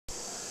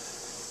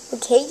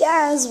Okay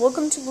guys,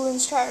 welcome to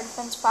Bloons Tower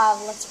Defense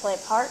 5 Let's Play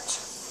Part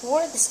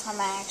 4. This time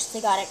I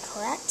actually got it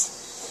correct,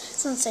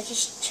 since I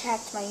just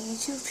checked my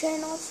YouTube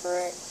channel for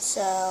it,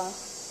 so,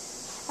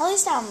 at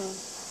least,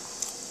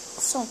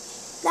 so,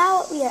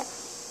 now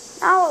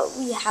what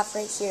we have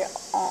right here,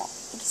 you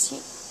can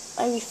see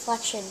my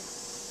reflection,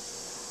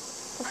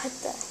 right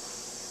there,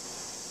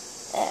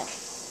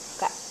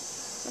 okay,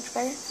 much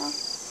better now?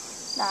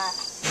 Nah,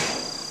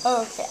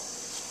 okay,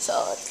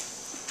 so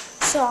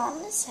I'm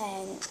gonna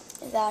say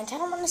that I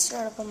kind of want to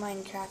start up a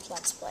Minecraft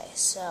Let's Play.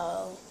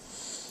 So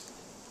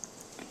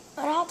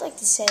what I'd like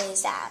to say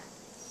is that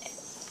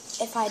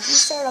if I do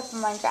start up a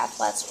Minecraft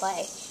Let's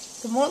Play,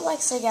 the more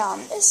likes I get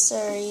on this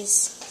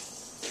series,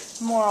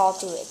 the more I'll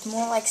do it. The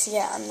more likes I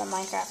get on the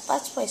Minecraft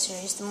Let's Play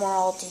series, the more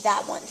I'll do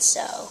that one.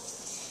 So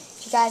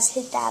if you guys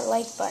hit that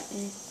like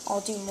button, I'll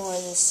do more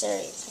of this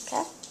series,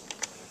 okay?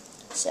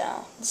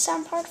 So this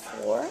time part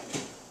 4.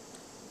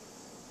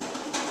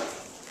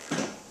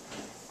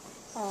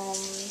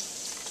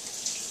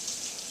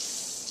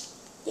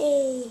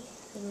 Yay,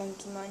 the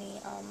monkey money.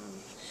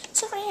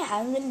 Sorry I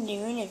haven't been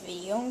doing a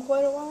video in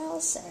quite a while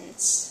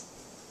since,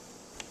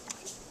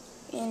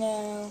 kind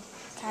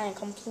of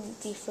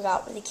completely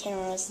forgot where the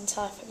camera was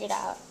until I figured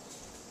out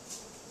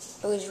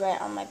it was right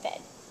on my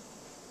bed.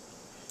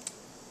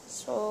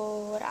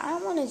 So what I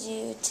want to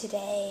do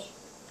today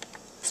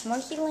is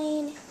Monkey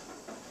Lane.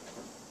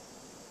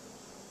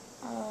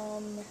 I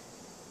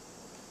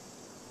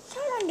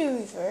want to do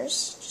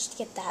reverse just to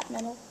get that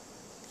medal,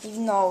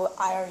 even though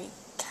I already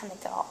kind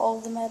of got all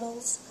the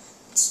medals.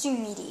 Let's do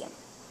medium,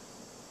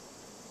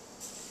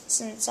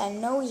 since I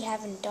know we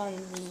haven't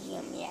done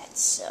medium yet,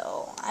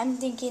 so I'm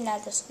thinking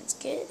that this one's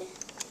good.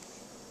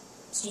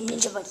 Let's do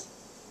ninja monkey.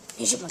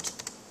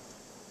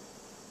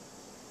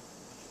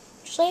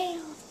 Actually,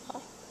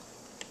 I'll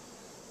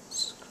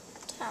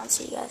scroll down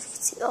so you guys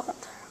can see the whole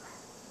thing.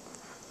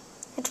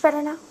 It's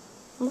better now?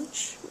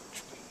 Much better.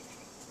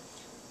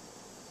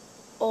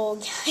 Oh,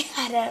 I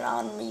had it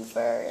on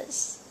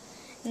reverse.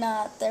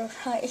 Not the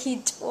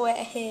right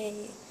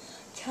way.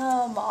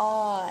 Come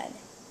on.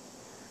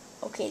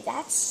 Okay,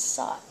 that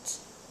sucked.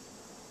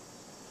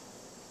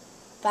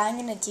 But I'm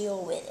gonna deal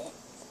with it.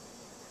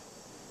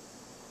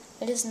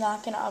 I'm just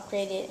not gonna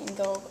upgrade it and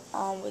go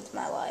on with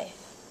my life.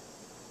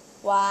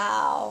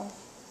 Wow.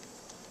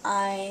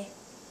 I'm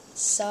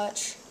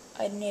such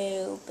a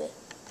noob.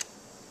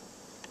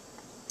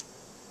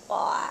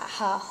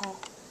 Wow.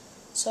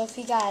 So if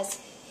you guys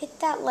hit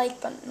that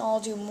like button, I'll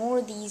do more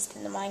of these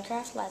in the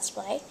Minecraft Let's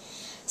Play,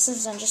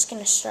 since I'm just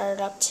going to start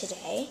it up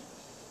today.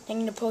 I'm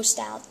going to post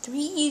out 3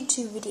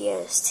 YouTube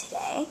videos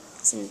today,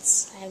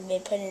 since I haven't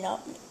been putting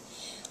up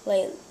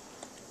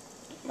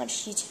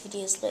much YouTube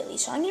videos lately,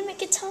 so I'm going to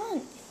make a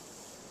ton.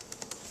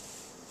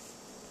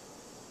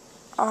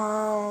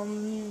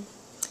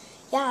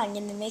 Yeah, I'm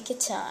going to make a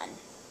ton.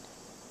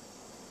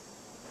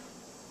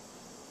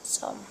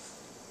 So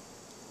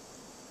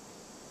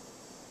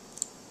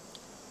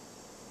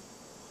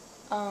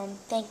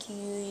thank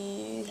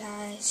you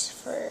guys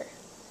for,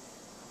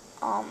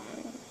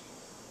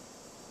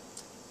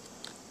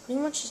 pretty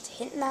much just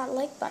hitting that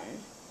like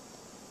button.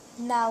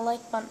 And that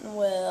like button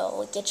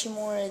will get you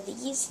more of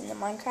these in the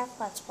Minecraft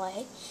Let's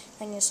Play.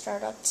 I'm going to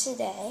start up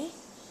today.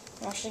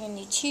 I'm actually going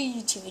to do 2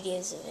 YouTube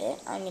videos of it.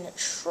 I'm going to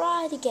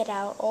try to get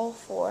out all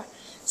 4.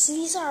 So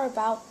these are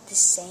about the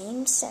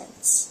same,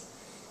 since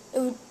it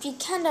would be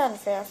kind of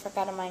unfair if I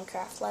got a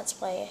Minecraft Let's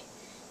Play.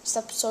 This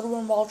episode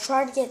 1, but I'll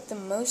try to get the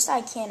most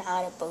I can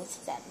out of both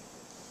of them.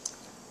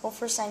 Well,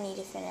 first I need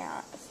to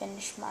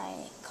finish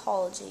my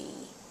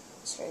ecology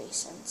series,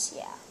 since,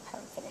 yeah, I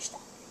haven't finished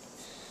that.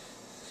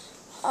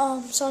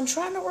 So I'm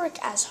trying to work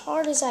as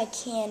hard as I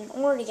can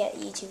in order to get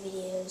YouTube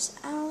videos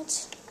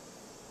out.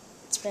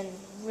 It's been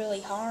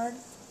really hard,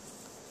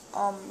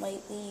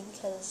 lately,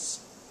 because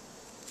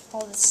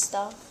all this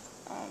stuff.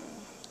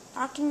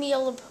 Not going to be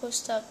able to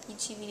post up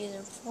YouTube videos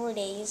in 4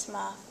 days,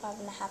 my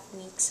 5.5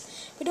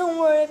 weeks. But don't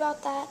worry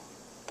about that.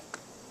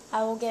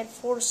 I will get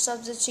 4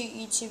 substitute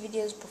YouTube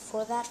videos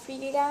before that for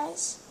you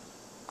guys.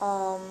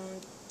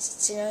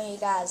 Since you know you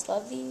guys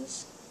love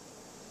these.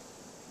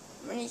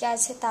 When you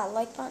guys hit that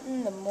like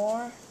button, the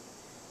more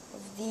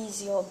of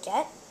these you'll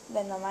get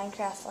than the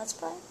Minecraft Let's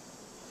Play.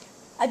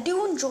 I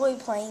do enjoy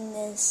playing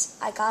this.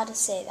 I gotta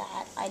say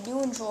that. I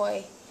do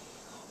enjoy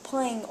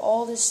playing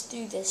all this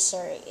through this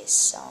series,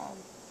 so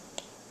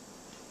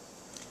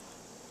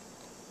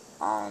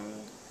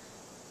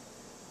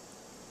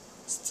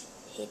just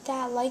hit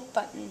that like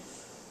button.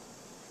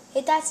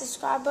 Hit that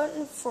subscribe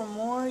button for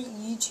more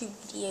YouTube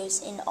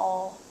videos in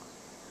all.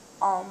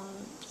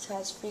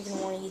 Because freaking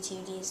more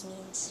YouTube videos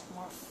means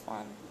more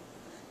fun.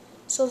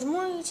 So the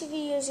more YouTube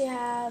videos you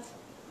have,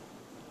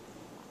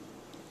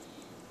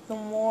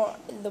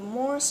 the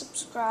more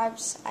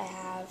subscribes I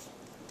have,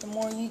 the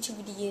more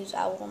YouTube videos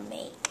I will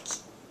make.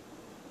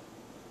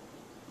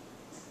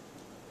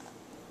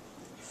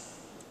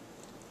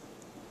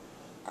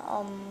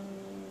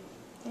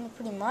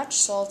 Pretty much,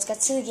 so let's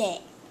get to the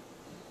game.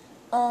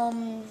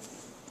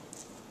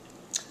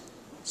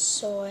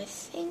 So I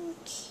think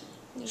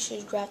You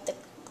should grab the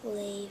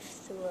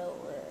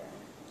flamethrower.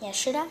 Yeah,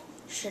 should I?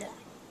 Should I?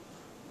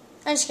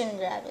 I'm just gonna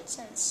grab it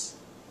since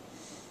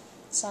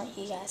it's not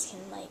you guys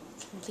can like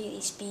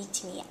completely speak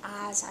to me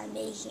as I'm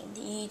making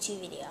the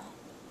YouTube video.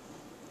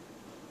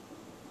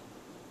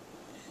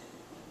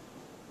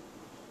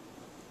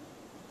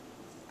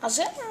 I was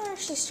gonna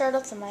actually start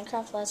up the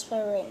Minecraft Let's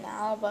Play right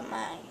now, but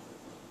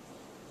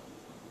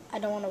I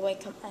don't want to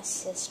wake up my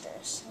sister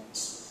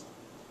since,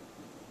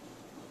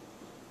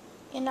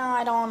 you know,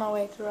 I don't want to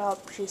wake her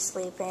up. She's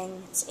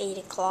sleeping. It's 8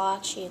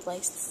 o'clock. She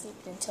likes to sleep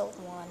until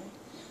 1.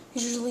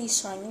 Usually,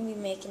 so I'm going to be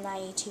making that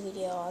YouTube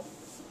video.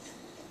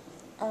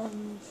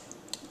 I'm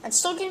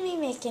still going to be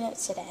making it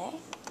today.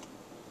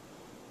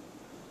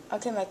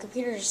 Okay, my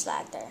computer just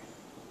lagged there.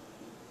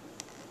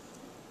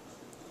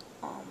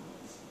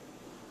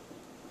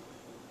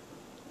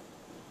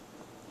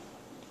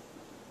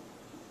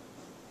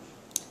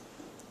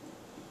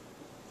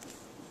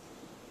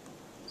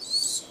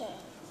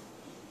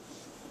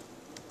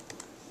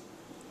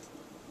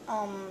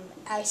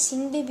 I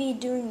seem to be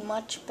doing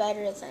much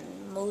better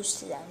than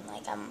most of them.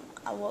 Like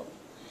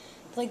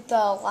like the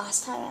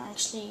last time I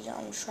actually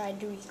tried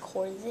to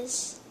record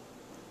this,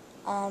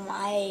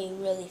 I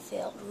really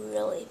failed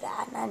really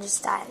bad, and I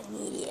just died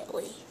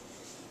immediately.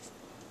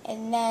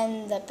 And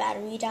then the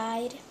battery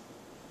died,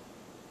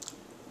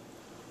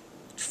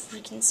 which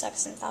freaking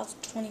sucks. And that was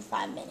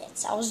 25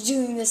 minutes. I was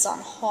doing this on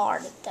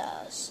hard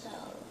though, so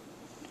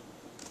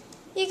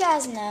you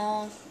guys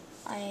know.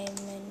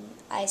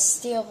 I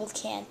still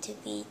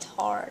can't beat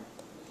hard.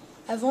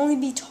 I've only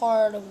beat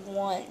hard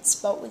once,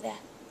 but with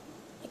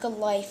like a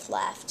life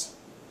left.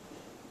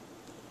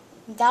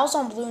 That was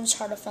on Bloons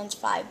Hard Offense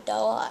 5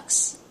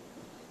 Deluxe.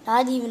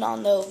 Not even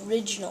on the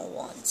original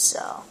one,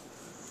 so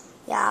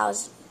yeah,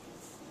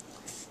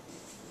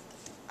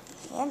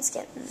 hand's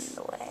getting in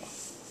the way.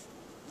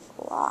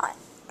 What?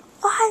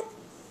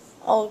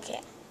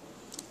 Okay.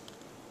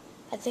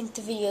 I think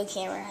the video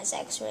camera has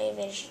X-ray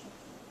vision.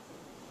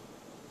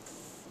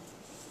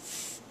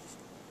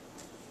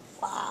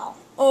 Wow.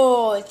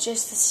 Oh, it's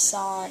just the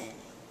sun.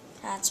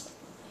 That's why.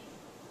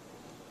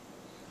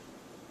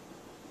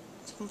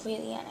 It's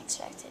completely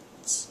unexpected.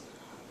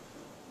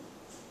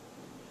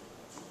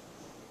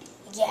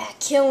 Yeah,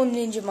 kill him,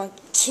 Ninja Monkey.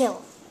 Kill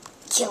him.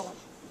 Kill him.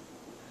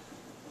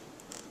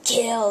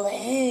 Kill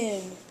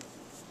him.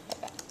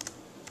 Okay.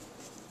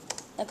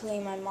 Luckily,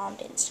 my mom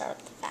didn't start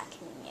up the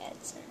vacuum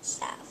yet, since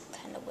that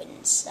kind of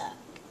wouldn't suck.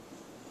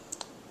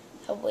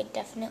 I would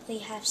definitely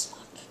have sucked.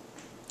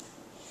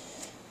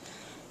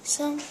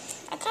 So,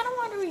 I kind of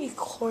want to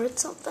record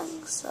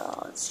something,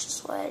 so it's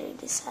just what I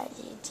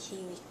decided to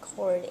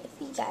record. If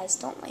you guys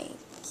don't like,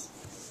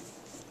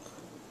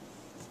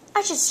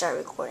 I should start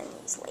recording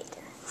these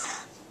later.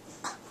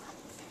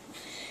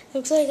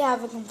 Looks like I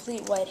have a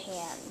complete white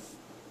hand.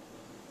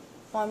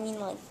 Well, I mean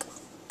like,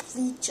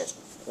 complete just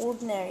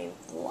ordinary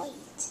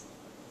white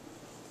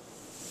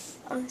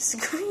on the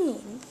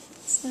screen.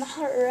 It's not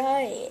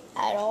right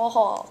at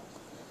all.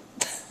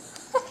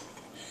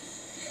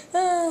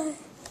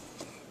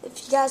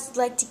 If you guys would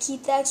like to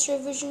keep the extra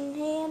vision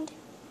hand,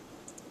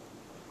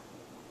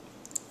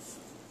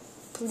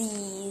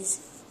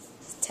 please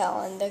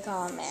tell in the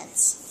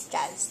comments. If you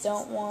guys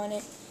don't want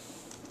it,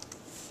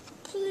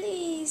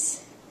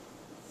 please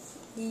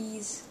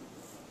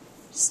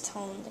just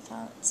tell in the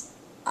comments.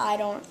 I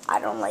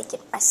don't like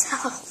it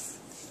myself.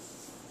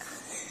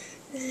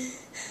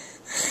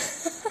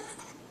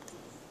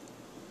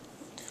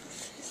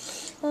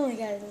 Oh my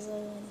god, this is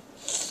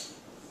so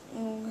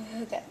funny.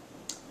 Okay,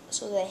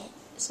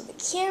 so the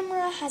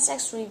camera has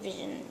X-ray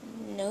vision.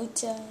 Note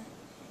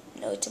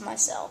to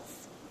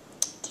myself.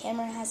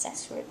 Camera has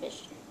X-ray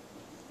vision.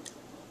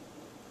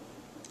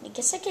 I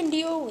guess I can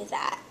deal with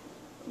that.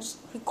 Just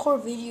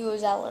record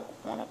videos at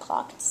like 1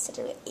 o'clock instead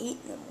of 8 in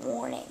the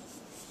morning.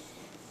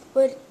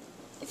 But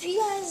if you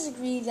guys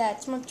agree that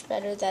it's much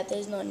better that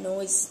there's no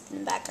noise in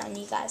the background,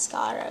 you guys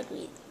gotta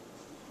agree.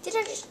 Did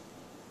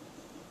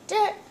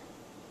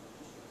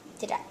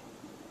I?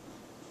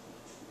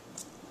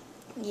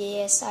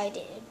 Yes, I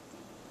did.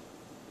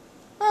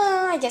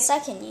 I guess I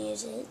can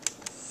use it.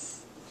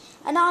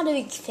 I'm not a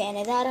big fan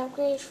of that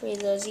upgrade. For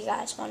those of you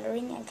guys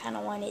wondering, I kind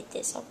of wanted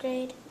this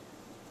upgrade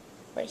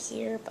right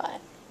here, but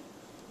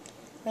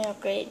I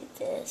upgraded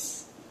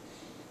this.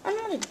 I'm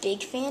not a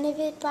big fan of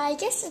it, but I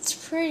guess it's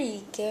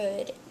pretty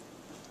good.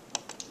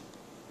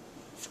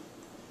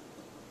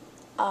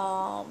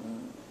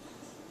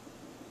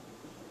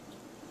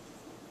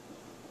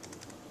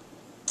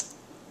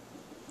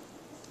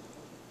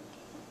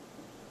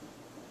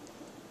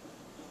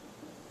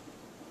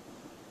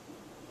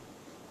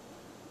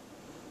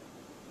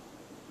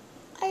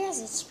 I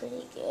guess it's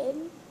pretty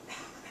good.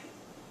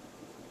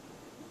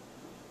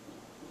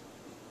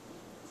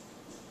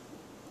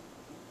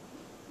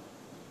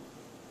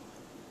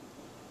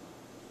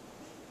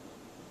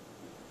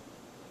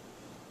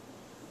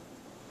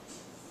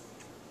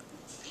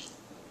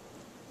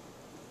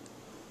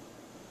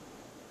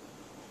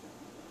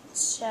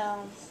 So,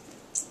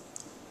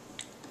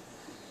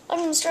 I'm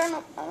gonna start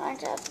up my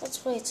Minecraft Let's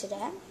Play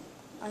today.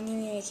 I'm going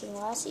to be making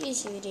lots of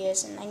YouTube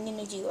videos, and I'm going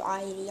to do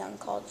ID on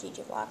Call of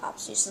Duty Black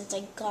Ops 2 since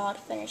I gotta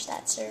finish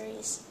that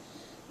series.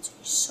 It's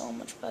so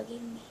much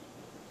bugging me.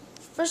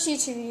 First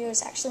YouTube video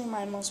is actually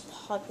my most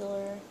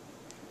popular.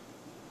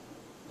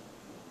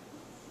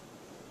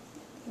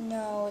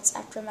 No, it's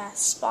Aftermath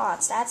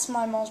Spots. That's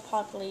my most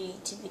popular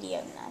YouTube video,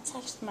 and that's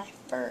actually my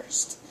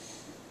first.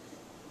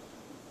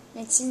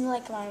 And it seems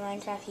like my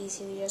Minecraft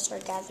YouTube videos are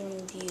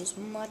gathering views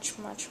much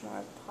more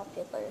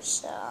popular,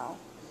 so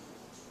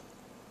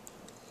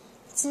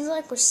it seems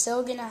like we're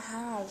still gonna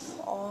have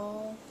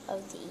all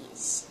of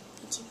these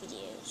YouTube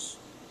videos.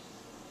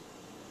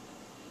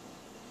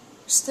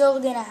 We're still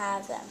gonna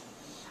have them.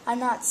 I'm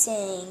not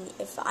saying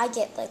if I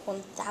get like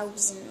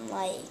 1,000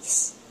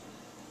 likes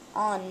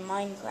on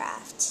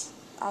Minecraft,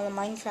 on the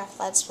Minecraft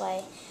Let's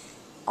Play,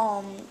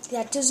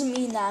 that doesn't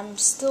mean that I'm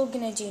still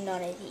gonna do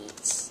none of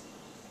these.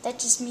 That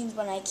just means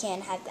when I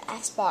can't have the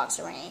Xbox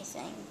or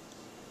anything,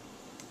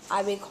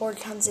 I record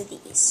tons of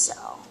these,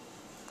 so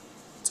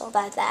that's all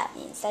that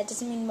means. That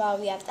doesn't mean while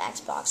we have the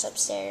Xbox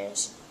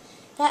upstairs.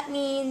 That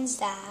means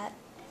that,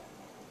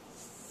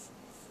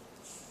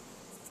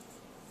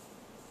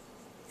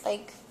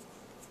 like,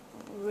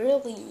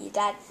 really,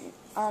 that,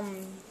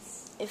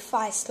 if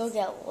I still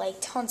get, like,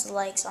 tons of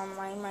likes on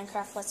my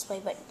Minecraft Let's Play,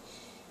 but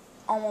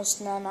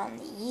almost none on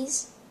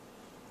these,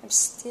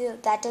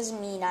 that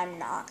doesn't mean I'm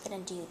not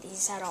going to do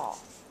these at all.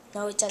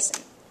 No, it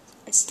doesn't.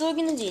 I'm still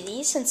going to do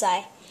these since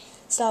I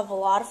still have a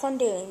lot of fun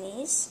doing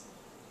these.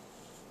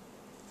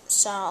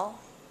 So,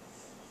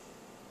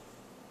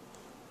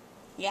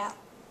 yeah.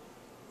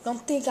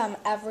 Don't think I'm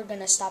ever going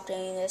to stop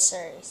doing this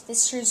series.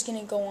 This series is going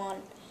to go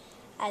on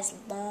as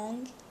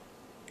long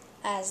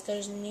as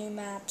there's new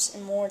maps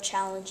and more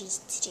challenges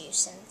to do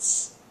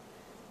since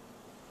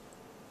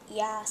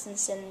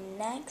the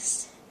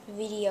next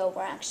video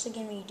we're actually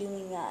going to be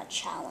doing a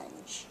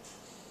challenge.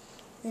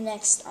 The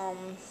next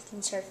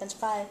Insert Fence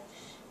 5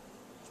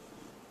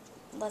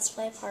 Let's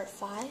Play Part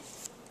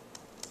 5,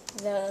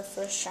 the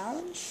first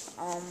challenge,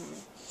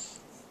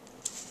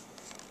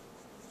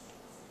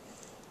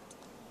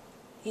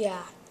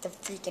 yeah, the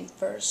freaking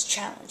first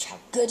challenge. How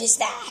good is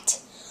that?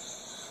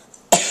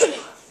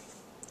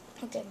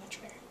 Okay,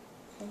 much better.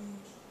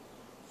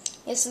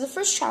 Yeah, so the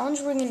first challenge,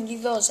 we're going to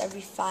do those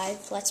every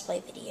 5 Let's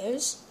Play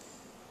videos.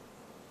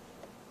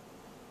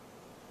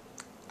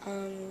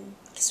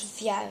 Because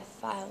if you have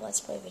 5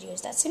 Let's Play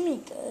videos, that's going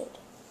to be good.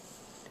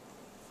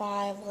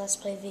 5 Let's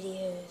Play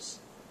videos.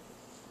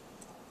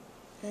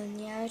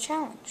 And you have a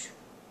challenge.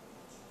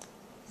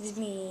 There's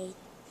going to be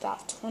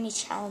about 20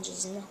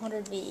 challenges and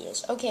 100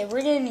 videos. Okay,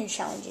 we're going to do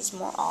challenges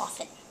more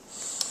often.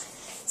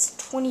 It's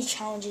 20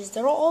 challenges.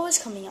 They're always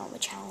coming out with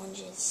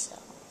challenges, so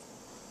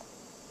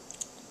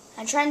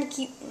I'm trying to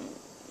keep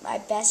my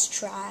best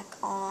track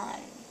on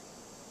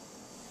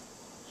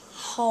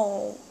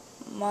how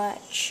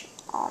much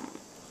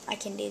I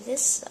can do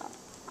this, so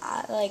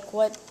like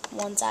what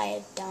ones I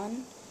have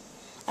done.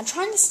 I'm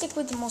trying to stick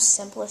with the most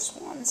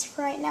simplest ones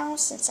for right now,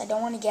 since I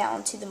don't want to get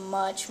onto the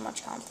much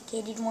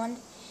complicated one.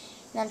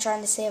 And I'm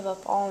trying to save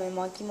up all my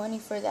monkey money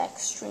for the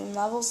extreme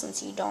level,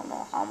 since you don't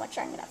know how much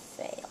I'm going to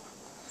fail.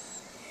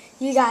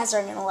 You guys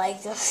are going to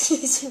like those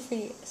YouTube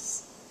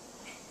videos.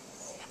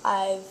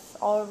 I've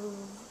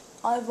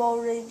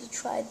already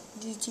tried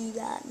to do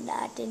that, and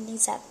that didn't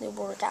exactly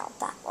work out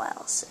that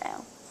well, so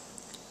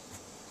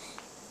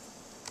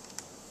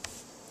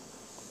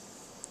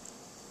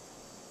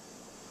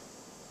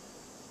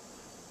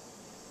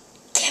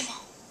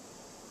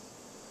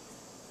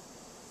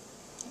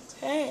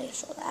okay,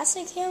 so that's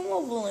a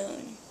camo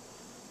balloon.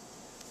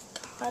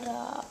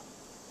 Gotta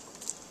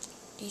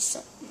do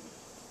something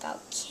about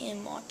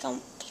camo. I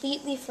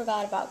completely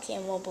forgot about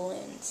camo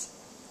balloons.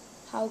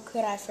 How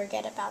could I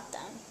forget about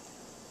them?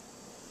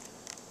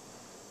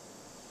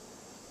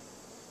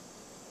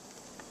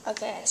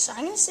 Okay, so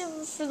I'm gonna save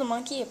it for the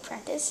Monkey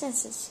Apprentice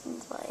since it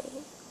seems like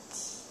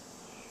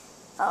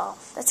oh,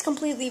 that's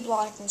completely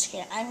blocking the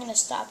screen. I'm gonna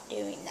stop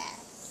doing that.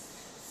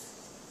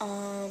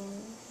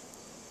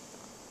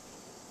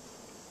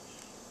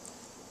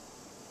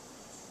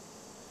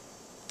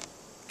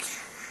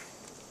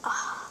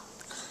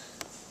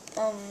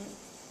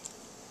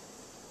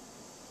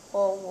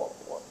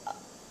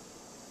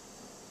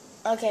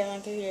 Okay, my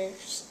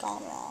computer's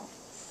gone wrong.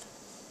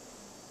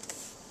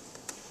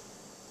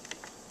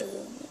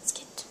 Boom, let's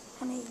get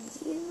one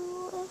of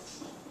you.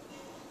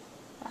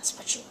 Let's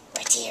put you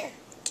right here.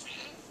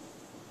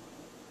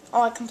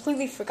 Oh, I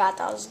completely forgot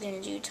that I was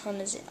gonna do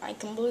tons of. I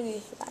completely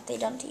forgot they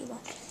don't do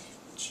one.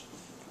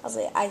 I was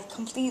like, I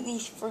completely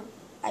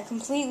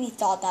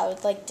thought that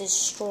would like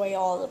destroy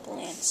all the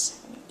balloons.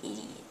 I'm an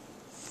idiot.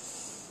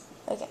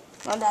 Okay,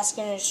 well that's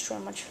gonna destroy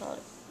much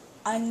further.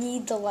 I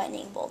need the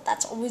lightning bolt.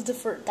 That's always the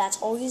first.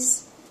 That's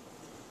always.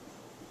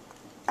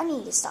 I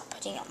need to stop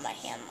putting up my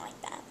hand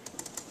like that.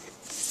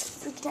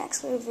 Freaking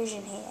X-ray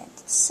vision hand.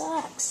 It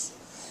sucks.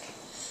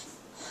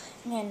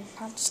 Man,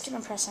 I'm just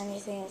gonna press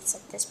anything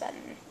except this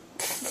button.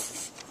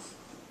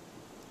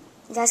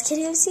 You guys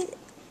can see it?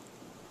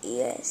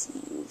 Yes,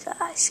 you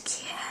guys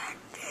can.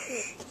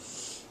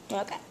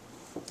 Okay.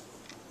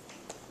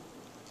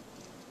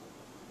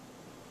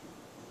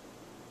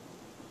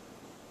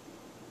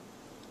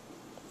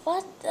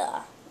 What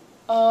the?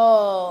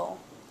 Oh.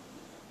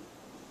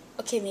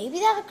 Okay, maybe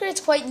that upgrade's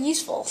quite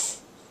useful.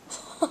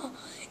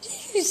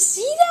 Did you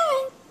see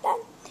that?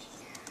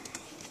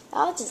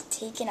 That was just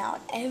taking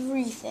out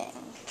everything.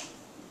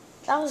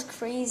 That was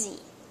crazy.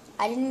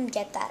 I didn't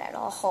get that at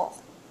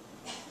all.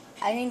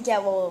 I didn't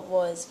get what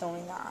was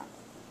going on.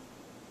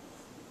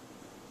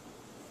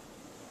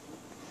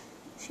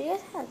 She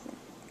has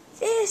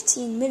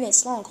 15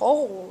 minutes long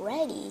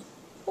already.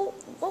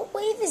 What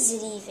wave is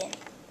it even?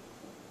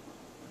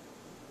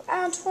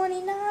 Round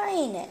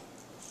 29.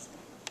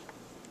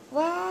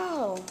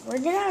 Wow, we're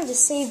gonna have to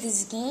save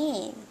this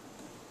game.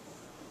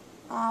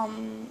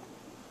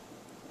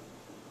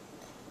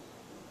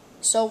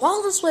 So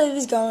while this wave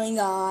is going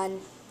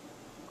on,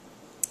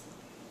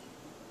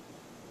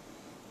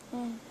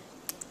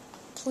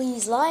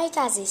 please like,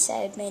 as I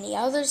said many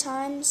other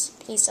times,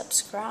 please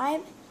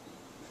subscribe,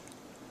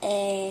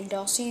 and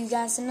I'll see you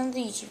guys in another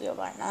YouTube video,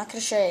 but I'm not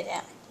gonna show you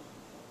that.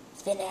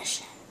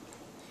 Finish.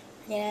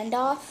 We're gonna end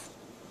off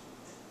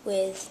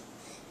with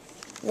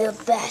the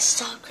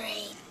best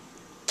upgrade.